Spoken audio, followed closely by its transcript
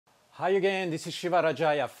Hi again, this is Shiva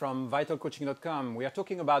Rajaya from vitalcoaching.com. We are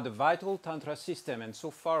talking about the Vital Tantra system, and so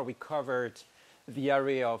far we covered the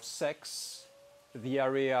area of sex, the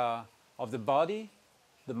area of the body,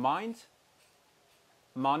 the mind,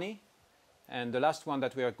 money, and the last one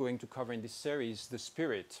that we are going to cover in this series, the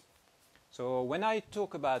spirit. So when I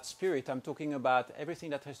talk about spirit, I'm talking about everything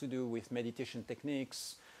that has to do with meditation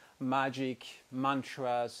techniques, magic,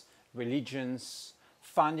 mantras, religions,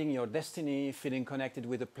 finding your destiny, feeling connected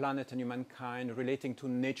with the planet and humankind, relating to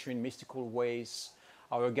nature in mystical ways,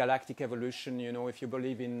 our galactic evolution, you know, if you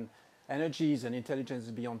believe in energies and intelligence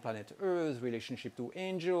beyond planet Earth, relationship to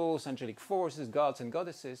angels, angelic forces, gods and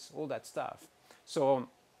goddesses, all that stuff. So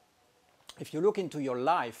if you look into your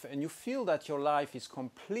life and you feel that your life is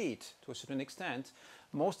complete to a certain extent,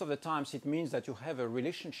 most of the times it means that you have a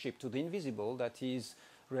relationship to the invisible that is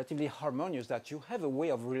relatively harmonious, that you have a way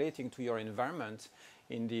of relating to your environment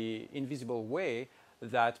in the invisible way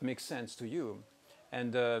that makes sense to you.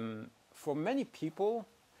 And for many people,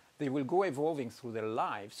 they will go evolving through their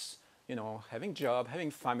lives, you know, having job, having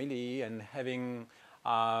family, and having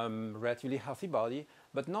relatively healthy body,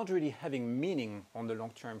 but not really having meaning on the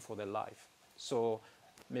long term for their life. So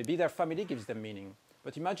maybe their family gives them meaning.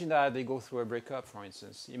 But imagine that they go through a breakup, for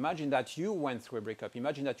instance. Imagine that you went through a breakup.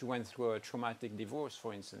 Imagine that you went through a traumatic divorce,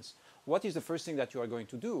 for instance. What is the first thing that you are going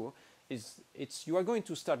to do? You are going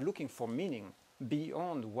to start looking for meaning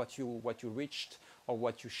beyond what you reached or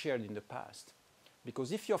what you shared in the past.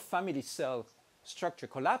 Because if your family cell structure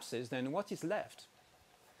collapses, then what is left?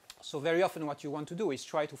 So very often what you want to do is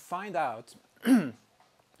try to find out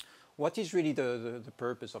what is really the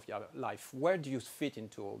purpose of your life? Where do you fit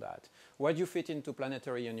into all that? Where do you fit into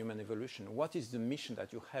planetary and human evolution? What is the mission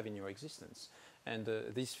that you have in your existence? And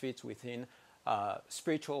this fits within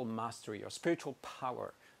spiritual mastery or spiritual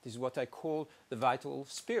power. This is what I call the vital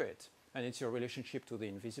spirit, and it's your relationship to the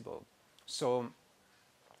invisible. So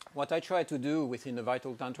what I try to do within the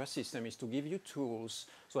Vital Tantra system is to give you tools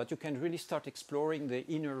so that you can really start exploring the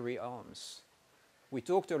inner realms. We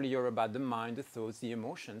talked earlier about the mind, the thoughts, the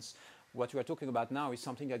emotions. What we are talking about now is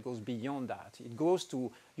something that goes beyond that. It goes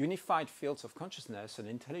to unified fields of consciousness and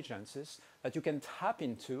intelligences that you can tap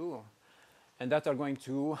into and that are going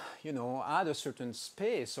to, you know, add a certain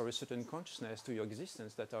space or a certain consciousness to your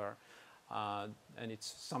existence that are, and it's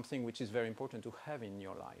something which is very important to have in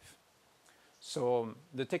your life. So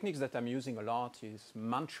the techniques that I'm using a lot is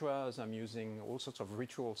mantras. I'm using all sorts of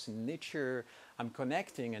rituals in nature. I'm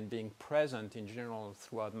connecting and being present in general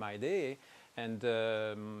throughout my day, and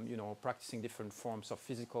you know, practicing different forms of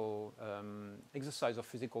physical exercise or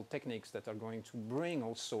physical techniques that are going to bring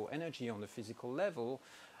also energy on the physical level.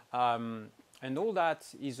 And all that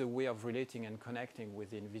is a way of relating and connecting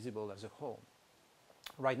with the invisible as a whole.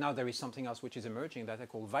 Right now there is something else which is emerging that I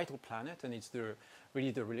call Vital Planet, and it's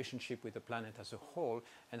really the relationship with the planet as a whole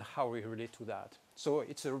and how we relate to that. So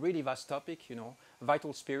it's a really vast topic, you know,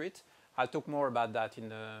 vital spirit. I'll talk more about that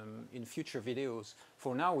in future videos.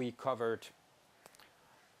 For now we covered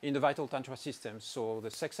in the Vital Tantra system, so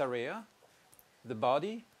the sex area, the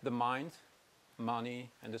body, the mind,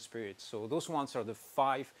 money, and the spirit. So those ones are the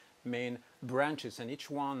 5 main branches, and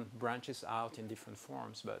each one branches out in different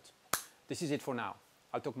forms, but this is it for now.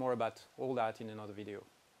 I'll talk more about all that in another video.